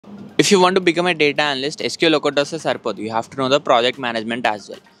If you want to become a data analyst, SQL ఒకటి వస్తే సరిపోదు. You have to know the project management as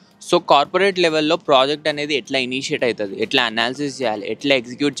well. So corporate లెవెల్లో project అనేది ఎట్లా initiate అవుతుంది, ఎట్లా అనాలిసిస్ చేయాలి, ఎట్లా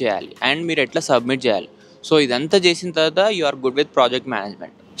ఎగ్జిక్యూట్ చేయాలి అండ్ మీరు ఎట్లా సబ్మిట్ చేయాలి. సో ఇదంతా చేసిన తర్వాత you are good with project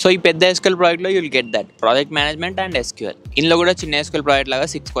management. So ఈ పెద్ద SQL ప్రాజెక్ట్లో you'll get that project management and SQL. ఇందులో కూడా చిన్న SQL ప్రాజెక్ట్ లాగా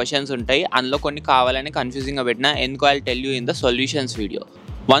 6 క్వశ్చన్స్ ఉంటాయి. అందులో కొన్ని కావాలని కన్ఫ్యూజింగ్గా పెట్టిన ఎందుకు I tell you in the solutions video.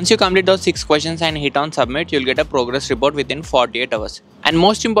 Once you complete those 6 questions and hit on submit, you'll get a progress report within 48 hours. And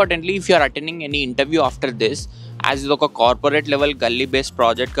most importantly, if you are attending any interview after this, as is a corporate level gully based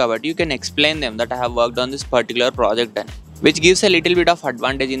project covered, you can explain them that I have worked on this particular project done, which gives a little bit of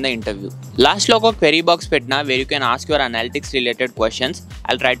advantage in the interview. Last lo oka query box petna where you can ask your analytics related questions.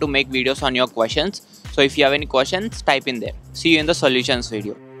 I'll try to make videos on your questions. So if you have any questions, type in there. See you in the solutions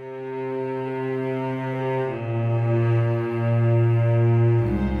video.